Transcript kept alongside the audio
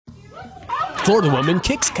Florida woman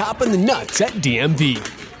kicks cop in the nuts at DMV.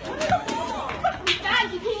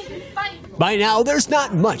 By now, there's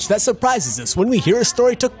not much that surprises us when we hear a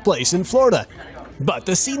story took place in Florida. But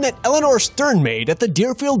the scene that Eleanor Stern made at the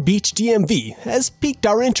Deerfield Beach DMV has piqued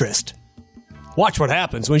our interest. Watch what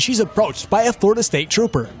happens when she's approached by a Florida State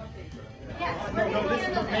Trooper.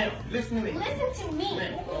 Listen to me.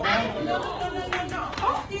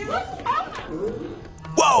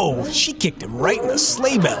 Whoa! She kicked him right in the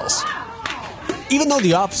sleigh bells. Even though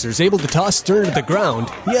the officer is able to toss Stern to the ground,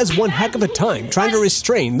 he has one heck of a time trying to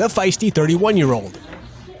restrain the feisty 31-year-old.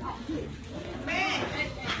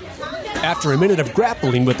 After a minute of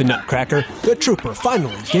grappling with the nutcracker, the trooper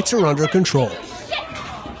finally gets her under control.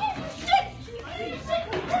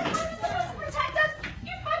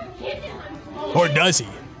 Or does he?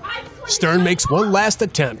 Stern makes one last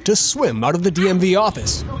attempt to swim out of the DMV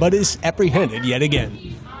office, but is apprehended yet again.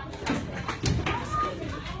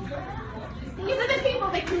 These are the people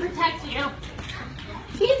that can protect you.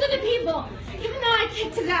 These are the people. Even though I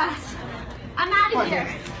kicked his ass, I'm out of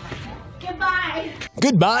here. Goodbye.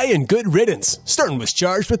 Goodbye and good riddance. Stern was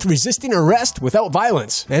charged with resisting arrest without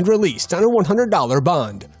violence and released on a $100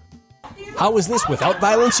 bond. How was this without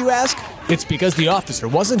violence, you ask? It's because the officer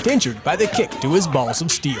wasn't injured by the kick to his balls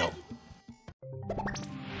of steel.